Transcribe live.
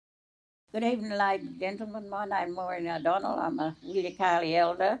Good evening, ladies and gentlemen. My name is Maureen O'Donnell. I'm a Willia Carley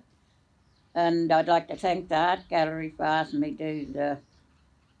elder, and I'd like to thank the Art Gallery for asking me to do the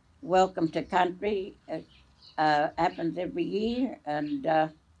Welcome to Country. It happens every year, and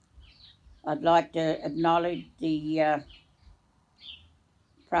I'd like to acknowledge the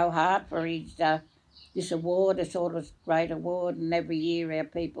Pro Hart for his this award, a sort of great award, and every year our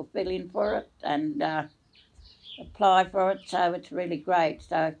people fill in for it and apply for it, so it's really great.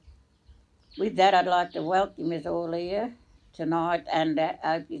 So with that, I'd like to welcome us all here tonight, and I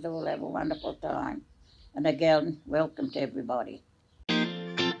hope you all have a wonderful time. And again, welcome to everybody.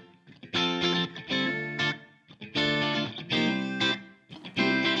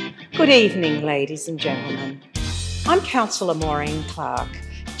 Good evening, ladies and gentlemen. I'm Councillor Maureen Clark,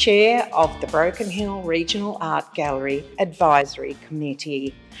 Chair of the Broken Hill Regional Art Gallery Advisory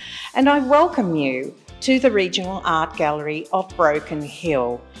Committee, and I welcome you to the Regional Art Gallery of Broken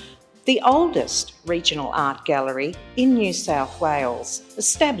Hill, the oldest regional art gallery in New South Wales,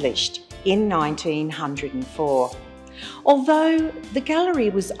 established in 1904. Although the gallery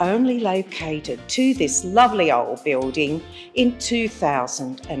was only located to this lovely old building in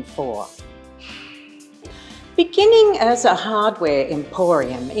 2004. Beginning as a hardware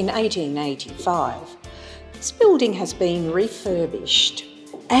emporium in 1885, this building has been refurbished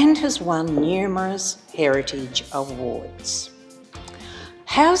and has won numerous heritage awards.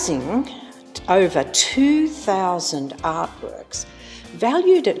 Housing over 2,000 artworks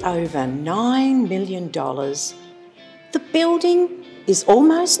valued at over $9 million, the building is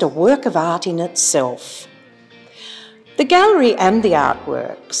almost a work of art in itself. The gallery and the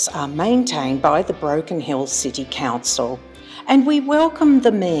artworks are maintained by the Broken Hill City Council, and we welcome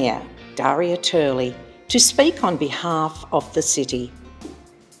the Mayor, Daria Turley, to speak on behalf of the city.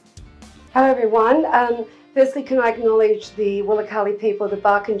 Hello everyone. Firstly, can I acknowledge the Willacali people of the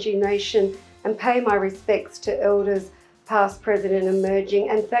Barkindji Nation and pay my respects to elders past, present and emerging,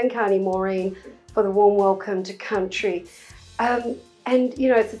 and thank Auntie Maureen for the warm welcome to country. And you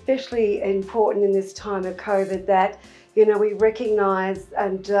know, it's especially important in this time of COVID that we recognise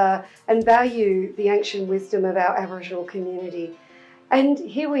and value the ancient wisdom of our Aboriginal community. And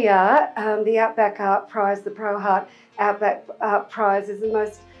here we are, the Outback Art Prize, the Pro Hart Outback Art Prize is the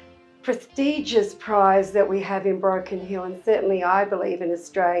most prestigious prize that we have in Broken Hill, and certainly I believe in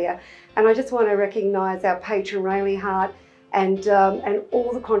Australia. And I just want to recognise our patron Rayleigh Hart and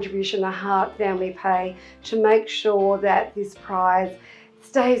all the contribution the Hart family pay to make sure that this prize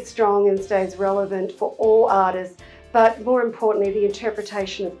stays strong and stays relevant for all artists, but more importantly, the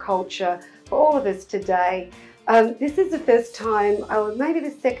interpretation of culture for all of us today. This is the first time, or maybe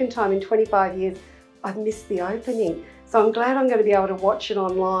the second time in 25 years, I've missed the opening. So I'm glad I'm going to be able to watch it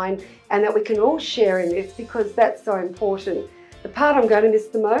online and that we can all share in this, because that's so important. The part I'm going to miss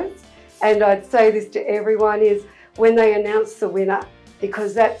the most, and I'd say this to everyone, is when they announce the winner,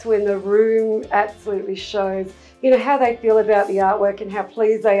 because that's when the room absolutely shows, how they feel about the artwork and how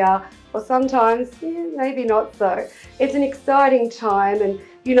pleased they are, or sometimes, maybe not so. It's an exciting time, and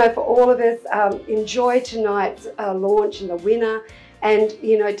for all of us, enjoy tonight's launch and the winner, and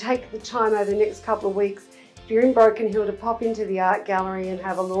take the time over the next couple of weeks, if you're in Broken Hill, to pop into the art gallery and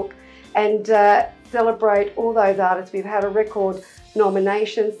have a look and celebrate all those artists. We've had a record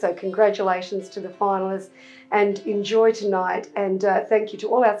nominations, so congratulations to the finalists, and enjoy tonight. And thank you to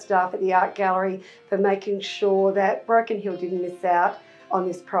all our staff at the art gallery for making sure that Broken Hill didn't miss out on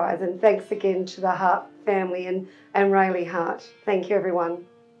this prize. And thanks again to the Hart family and Rayleigh Hart. Thank you, everyone.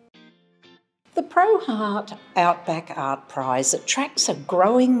 The Pro Hart Outback Art Prize attracts a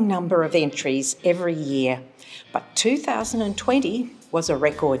growing number of entries every year, but 2020 was a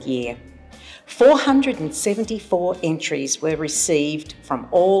record year. 474 entries were received from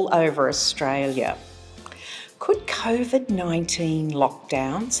all over Australia. Could COVID-19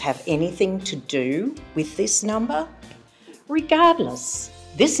 lockdowns have anything to do with this number? Regardless,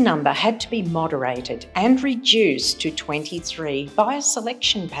 this number had to be moderated and reduced to 23 by a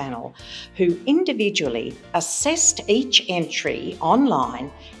selection panel who individually assessed each entry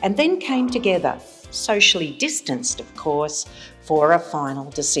online and then came together, socially distanced of course, for a final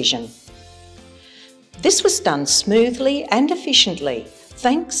decision. This was done smoothly and efficiently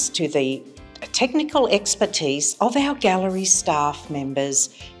thanks to the technical expertise of our gallery staff members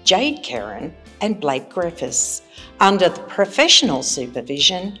Jade Kerrin and Blake Griffiths, under the professional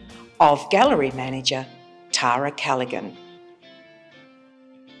supervision of gallery manager Tara Callaghan.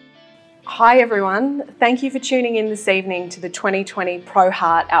 Hi everyone, thank you for tuning in this evening to the 2020 Pro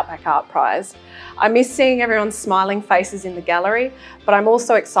Hart Outback Art Prize. I miss seeing everyone's smiling faces in the gallery, but I'm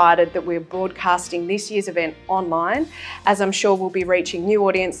also excited that we're broadcasting this year's event online, as I'm sure we'll be reaching new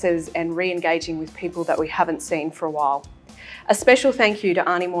audiences and re-engaging with people that we haven't seen for a while. A special thank you to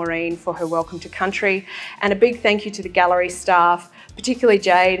Auntie Maureen for her welcome to country, and a big thank you to the gallery staff, particularly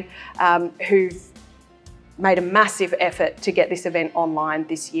Jade, who've made a massive effort to get this event online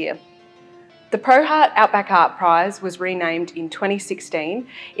this year. The Pro Hart Outback Art Prize was renamed in 2016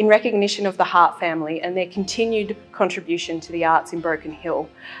 in recognition of the Hart family and their continued contribution to the arts in Broken Hill.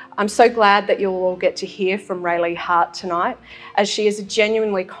 I'm so glad that you'll all get to hear from Rayleigh Hart tonight, as she is a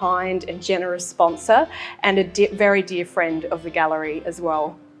genuinely kind and generous sponsor and a very dear friend of the gallery as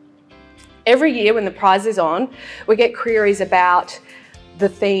well. Every year when the prize is on, we get queries about the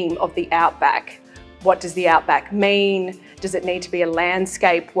theme of the Outback. What does the Outback mean? Does it need to be a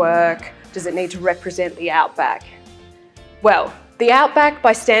landscape work? Does it need to represent the Outback? Well, the Outback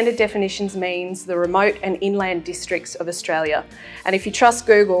by standard definitions means the remote and inland districts of Australia. And if you trust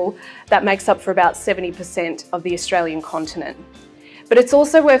Google, that makes up for about 70% of the Australian continent. But it's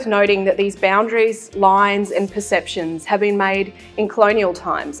also worth noting that these boundaries, lines and perceptions have been made in colonial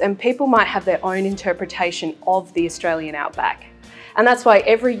times, and people might have their own interpretation of the Australian Outback. And that's why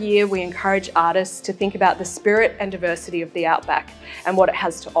every year we encourage artists to think about the spirit and diversity of the Outback and what it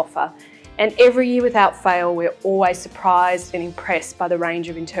has to offer. And every year without fail, we're always surprised and impressed by the range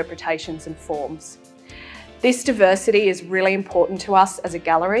of interpretations and forms. This diversity is really important to us as a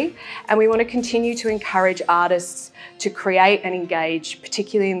gallery, and we want to continue to encourage artists to create and engage,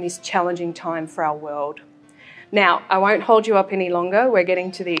 particularly in this challenging time for our world. Now, I won't hold you up any longer. We're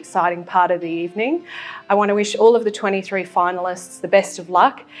getting to the exciting part of the evening. I want to wish all of the 23 finalists the best of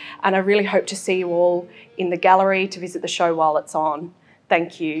luck, and I really hope to see you all in the gallery to visit the show while it's on.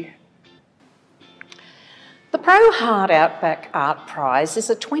 Thank you. The Pro Hart Outback Art Prize is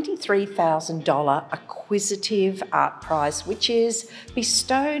a $23,000 acquisitive art prize which is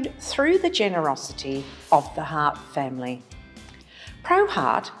bestowed through the generosity of the Hart family. Pro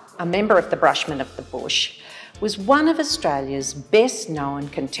Hart, a member of the Brushmen of the Bush, was one of Australia's best known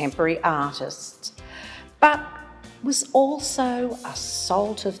contemporary artists, but was also a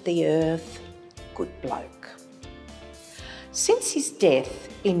salt of the earth good bloke. Since his death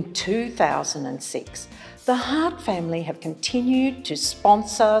in 2006, the Hart family have continued to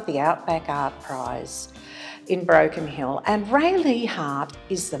sponsor the Outback Art Prize in Broken Hill, and Rayleigh Hart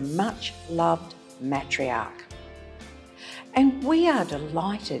is the much-loved matriarch. And we are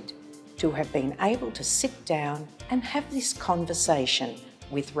delighted to have been able to sit down and have this conversation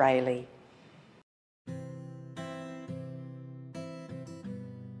with Rayleigh.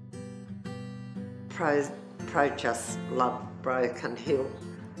 Pro just loved Broken Hill,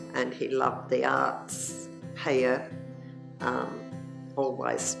 and he loved the arts here.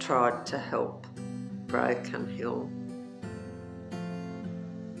 Always tried to help Broken Hill.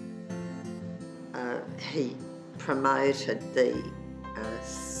 He promoted the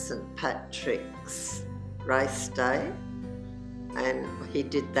St Patrick's race day, and he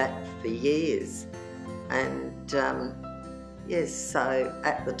did that for years. And yes, so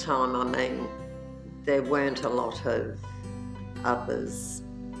at the time, I mean, there weren't a lot of others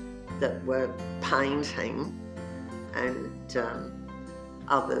that were painting, and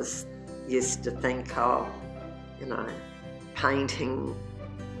others used to think, oh, you know, painting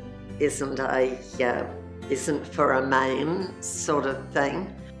isn't for a man sort of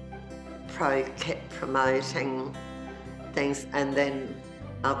thing. Pro kept promoting things, and then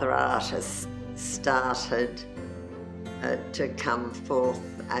other artists started to come forth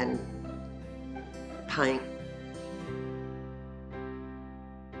and paint.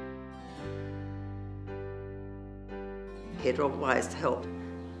 It always helped.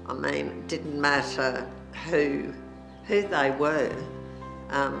 I mean, it didn't matter who they were.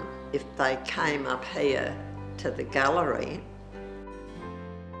 If they came up here to the gallery,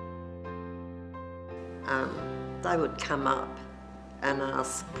 they would come up and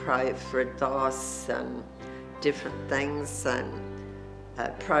ask Pro for advice and different things, and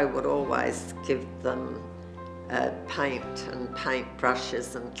Pro would always give them paint and paint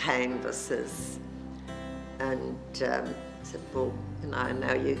brushes and canvases, and said, well, you know,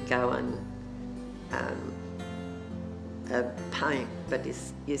 now you go and paint, but he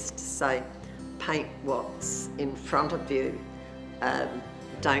used to say, paint what's in front of you,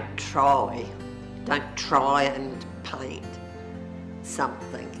 don't try and paint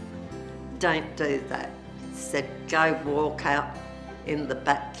something, don't do that. He said, go walk out in the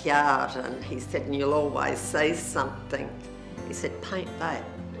backyard, and he said, and you'll always see something. He said, paint that.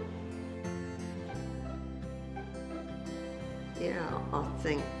 Yeah, I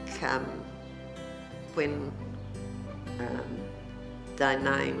think when they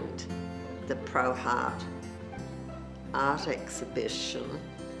named the Pro Hart art exhibition,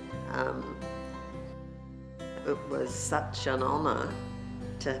 it was such an honour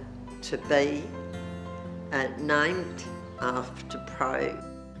to be named after Pro.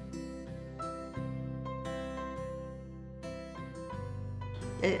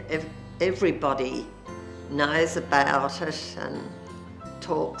 Everybody knows about it and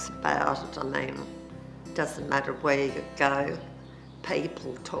talks about it. I mean, it doesn't matter where you go,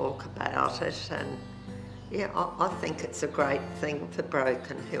 people talk about it, and yeah, I think it's a great thing for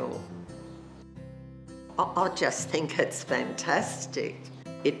Broken Hill. I just think it's fantastic.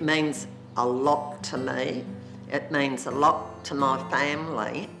 It means a lot to me. It means a lot to my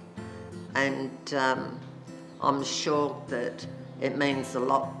family, and I'm sure that it means a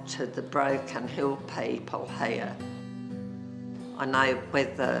lot to the Broken Hill people here. I know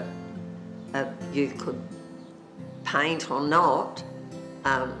whether you could paint or not,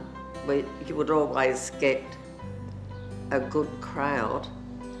 you would always get a good crowd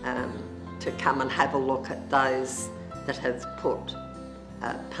to come and have a look at those that have put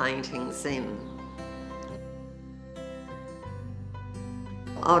paintings in.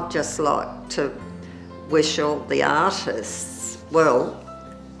 I'd just like to wish all the artists well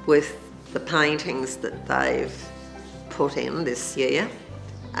with the paintings that they've put in this year,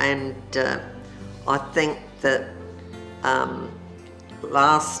 and I think that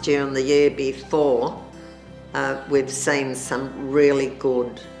last year and the year before we've seen some really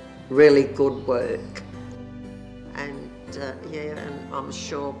good work, and yeah, and I'm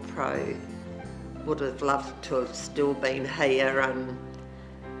sure Pro would have loved to have still been here and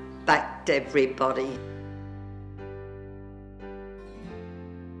backed everybody.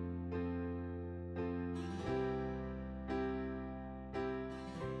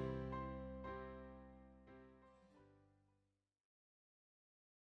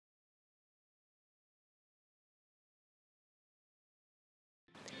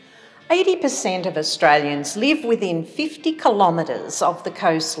 80% of Australians live within 50 kilometres of the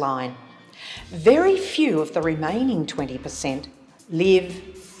coastline. Very few of the remaining 20%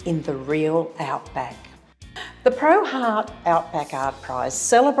 live in the real outback. The Pro Hart Outback Art Prize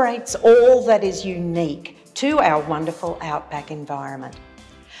celebrates all that is unique to our wonderful outback environment.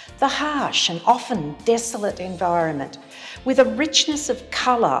 The harsh and often desolate environment with a richness of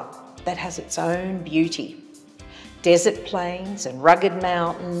colour that has its own beauty. Desert plains and rugged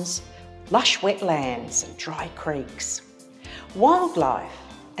mountains, lush wetlands and dry creeks, wildlife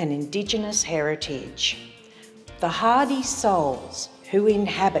and Indigenous heritage, the hardy souls who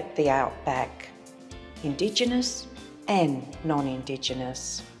inhabit the outback, Indigenous and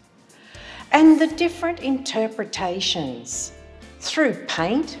non-Indigenous, and the different interpretations through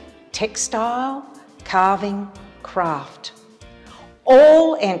paint, textile, carving, craft.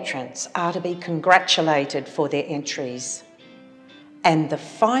 All entrants are to be congratulated for their entries, and the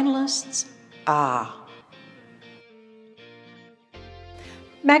finalists are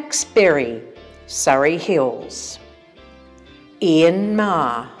Max Berry, Surrey Hills; Ian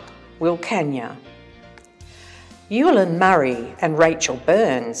Marr, Wilcannia; Ewan Murray and Rachel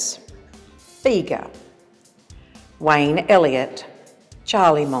Burns, Bega; Wayne Elliott,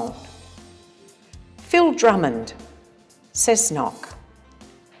 Charlemont; Phil Drummond, Cessnock;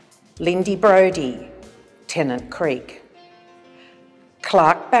 Lindy Brodie, Tennant Creek;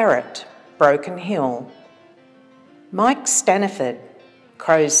 Clark Barrett, Broken Hill; Mike Staniford,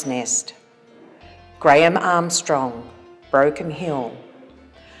 Crow's Nest; Graham Armstrong, Broken Hill;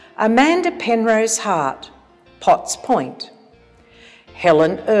 Amanda Penrose Hart, Potts Point;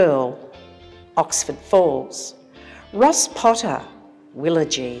 Helen Earl, Oxford Falls; Ross Potter,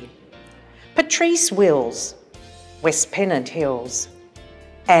 Willagee; Patrice Wills, West Pennant Hills;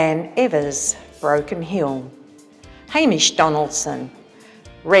 Anne Evers, Broken Hill; Hamish Donaldson,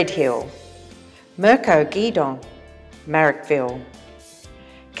 Red Hill; Mirko Guidon, Marrickville;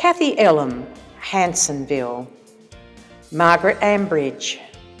 Kathy Ellum, Hansonville; Margaret Ambridge,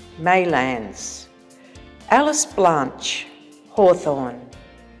 Maylands; Alice Blanche, Hawthorne;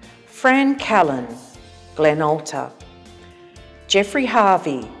 Fran Callan, Glenalta; Jeffrey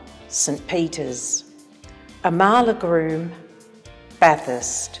Harvey, St Peters; Amala Groom,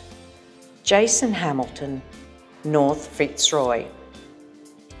 Bathurst; Jason Hamilton, North Fitzroy.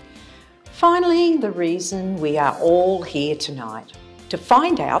 Finally, the reason we are all here tonight, to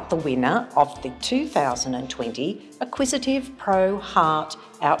find out the winner of the 2020 Acquisitive Pro Hart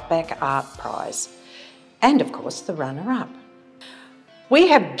Outback Art Prize, and of course the runner-up. We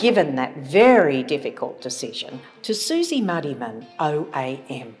have given that very difficult decision to Susie Muddyman,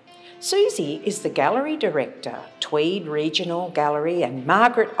 OAM. Susie is the Gallery Director, Tweed Regional Gallery and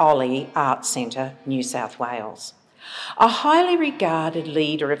Margaret Olley Art Centre, New South Wales. A highly regarded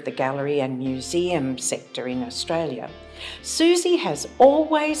leader of the gallery and museum sector in Australia, Susie has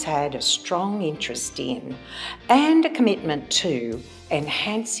always had a strong interest in and a commitment to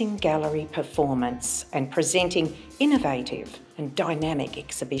enhancing gallery performance and presenting innovative and dynamic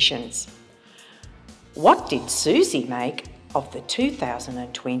exhibitions. What did Susie make of the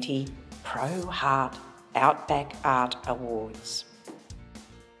 2020 Pro Hart Outback Art Awards?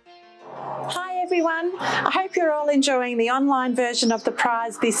 Hi everyone, I hope you're all enjoying the online version of the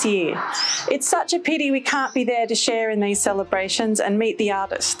prize this year. It's such a pity we can't be there to share in these celebrations and meet the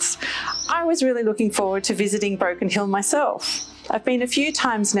artists. I was really looking forward to visiting Broken Hill myself. I've been a few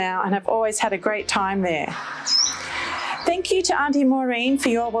times now and have always had a great time there. Thank you to Auntie Maureen for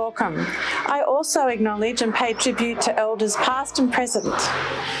your welcome. I also acknowledge and pay tribute to elders past and present.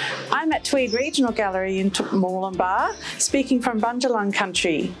 I'm at Tweed Regional Gallery in Moolumbar, speaking from Bundjalung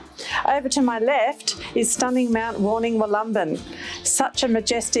country. Over to my left is stunning Mount Warning Wollumbin, such a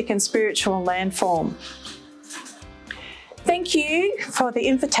majestic and spiritual landform. Thank you for the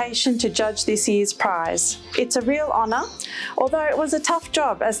invitation to judge this year's prize. It's a real honour, although it was a tough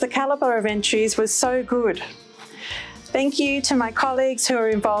job as the calibre of entries was so good. Thank you to my colleagues who are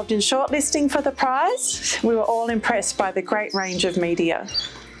involved in shortlisting for the prize. We were all impressed by the great range of media.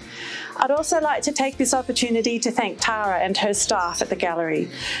 I'd also like to take this opportunity to thank Tara and her staff at the gallery.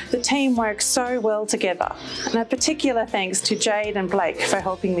 The team works so well together, and a particular thanks to Jade and Blake for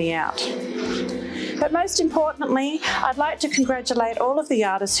helping me out. But most importantly, I'd like to congratulate all of the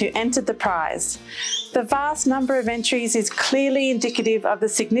artists who entered the prize. The vast number of entries is clearly indicative of the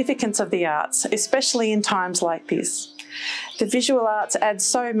significance of the arts, especially in times like this. The visual arts add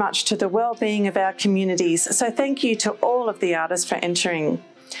so much to the well-being of our communities, so thank you to all of the artists for entering.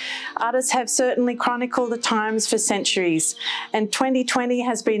 Artists have certainly chronicled the times for centuries, and 2020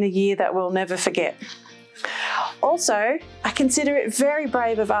 has been a year that we'll never forget. Also, I consider it very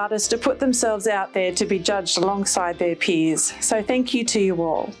brave of artists to put themselves out there to be judged alongside their peers, so thank you to you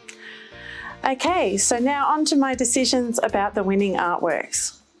all. Okay, so now on to my decisions about the winning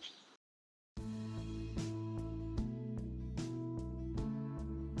artworks.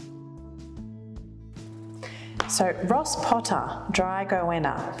 So Ross Potter, Dry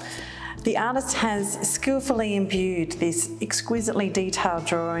Goanna. The artist has skillfully imbued this exquisitely detailed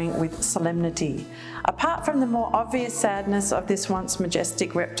drawing with solemnity. Apart from the more obvious sadness of this once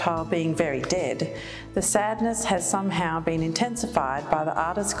majestic reptile being very dead, the sadness has somehow been intensified by the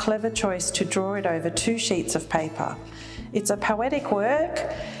artist's clever choice to draw it over 2 sheets of paper. It's a poetic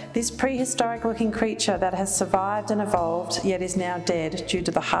work, this prehistoric looking creature that has survived and evolved yet is now dead due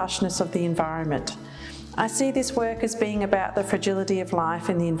to the harshness of the environment. I see this work as being about the fragility of life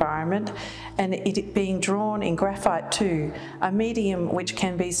in the environment and it being drawn in graphite too, a medium which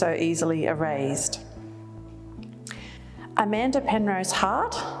can be so easily erased. Amanda Penrose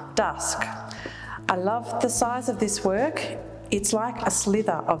Hart, Dusk. I love the size of this work. It's like a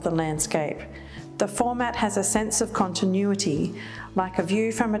slither of the landscape. The format has a sense of continuity, like a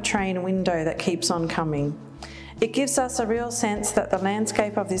view from a train window that keeps on coming. It gives us a real sense that the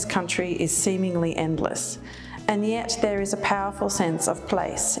landscape of this country is seemingly endless, and yet there is a powerful sense of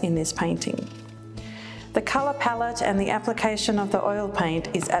place in this painting. The colour palette and the application of the oil paint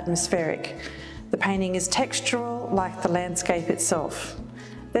is atmospheric. The painting is textural, like the landscape itself.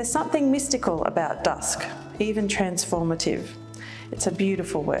 There's something mystical about Dusk, even transformative. It's a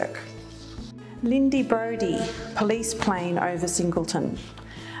beautiful work. Lindy Brodie, Police Plane over Singleton.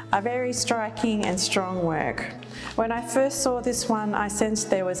 A very striking and strong work. When I first saw this one, I sensed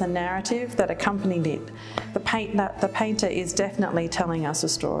there was a narrative that accompanied it. The painter is definitely telling us a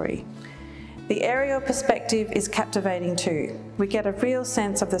story. The aerial perspective is captivating too. We get a real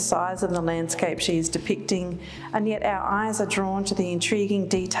sense of the size of the landscape she is depicting, and yet our eyes are drawn to the intriguing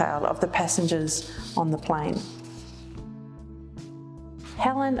detail of the passengers on the plane.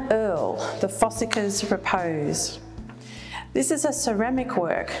 Helen Earle, The Fossickers' Repose. This is a ceramic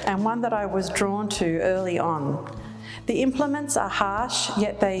work and one that I was drawn to early on. The implements are harsh,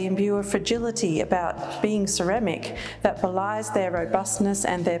 yet they imbue a fragility about being ceramic that belies their robustness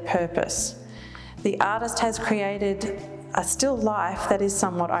and their purpose. The artist has created a still life that is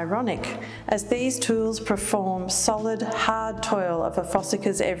somewhat ironic, as these tools perform solid, hard toil of a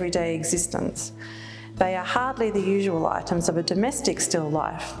fossicker's everyday existence. They are hardly the usual items of a domestic still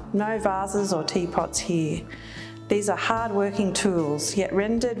life. No vases or teapots here. These are hard-working tools, yet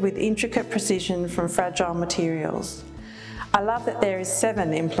rendered with intricate precision from fragile materials. I love that there is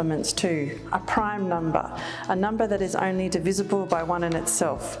 7 implements too, a prime number, a number that is only divisible by 1 in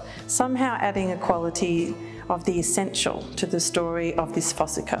itself, somehow adding a quality of the essential to the story of this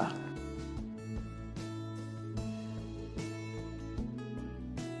fossicker.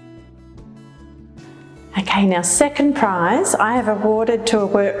 Okay, now second prize I have awarded to a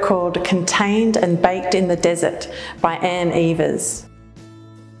work called Contained and Baked in the Desert by Anne Evers.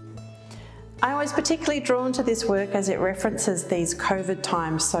 I was particularly drawn to this work as it references these COVID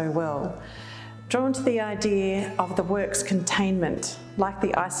times so well. Drawn to the idea of the work's containment, like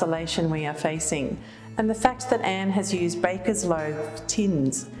the isolation we are facing, and the fact that Anne has used baker's loaf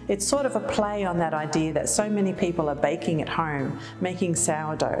tins. It's sort of a play on that idea that so many people are baking at home, making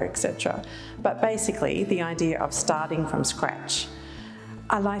sourdough, etc. But basically the idea of starting from scratch.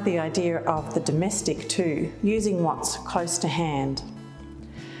 I like the idea of the domestic too, using what's close to hand.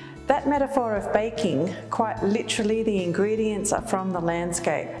 That metaphor of baking, quite literally the ingredients are from the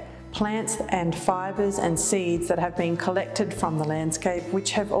landscape, plants and fibres and seeds that have been collected from the landscape,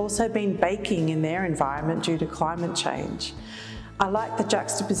 which have also been baking in their environment due to climate change. I like the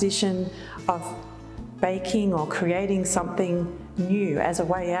juxtaposition of baking or creating something new as a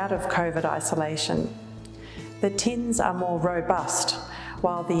way out of COVID isolation. The tins are more robust,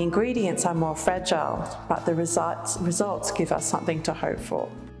 while the ingredients are more fragile, but the results give us something to hope for.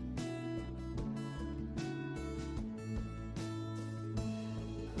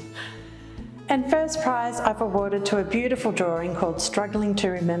 And first prize I've awarded to a beautiful drawing called Struggling to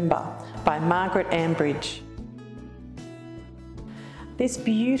Remember by Margaret Ambridge. This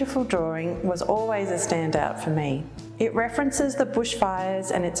beautiful drawing was always a standout for me. It references the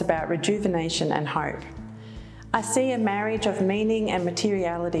bushfires and it's about rejuvenation and hope. I see a marriage of meaning and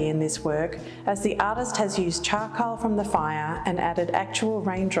materiality in this work as the artist has used charcoal from the fire and added actual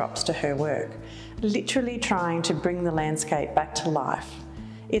raindrops to her work, literally trying to bring the landscape back to life.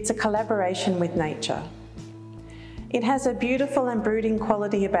 It's a collaboration with nature. It has a beautiful and brooding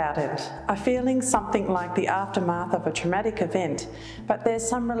quality about it, a feeling something like the aftermath of a traumatic event, but there's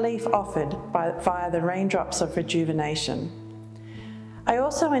some relief offered via the raindrops of rejuvenation. I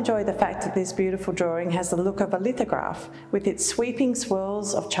also enjoy the fact that this beautiful drawing has the look of a lithograph, with its sweeping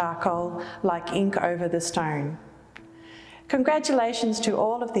swirls of charcoal like ink over the stone. Congratulations to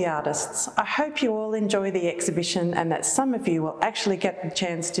all of the artists. I hope you all enjoy the exhibition and that some of you will actually get the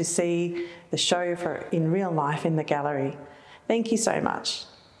chance to see the show in real life in the gallery. Thank you so much.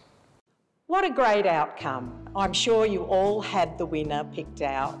 What a great outcome. I'm sure you all had the winner picked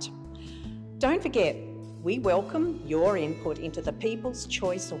out. Don't forget, we welcome your input into the People's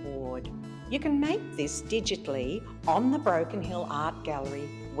Choice Award. You can make this digitally on the Broken Hill Art Gallery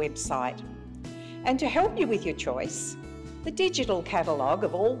website. And to help you with your choice, the digital catalogue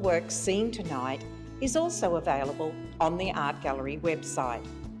of all works seen tonight is also available on the Art Gallery website.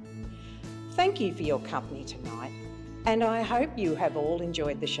 Thank you for your company tonight, and I hope you have all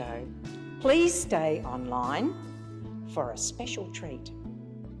enjoyed the show. Please stay online for a special treat.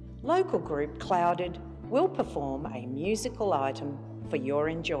 Local group Clouded will perform a musical item for your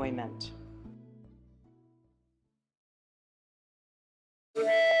enjoyment.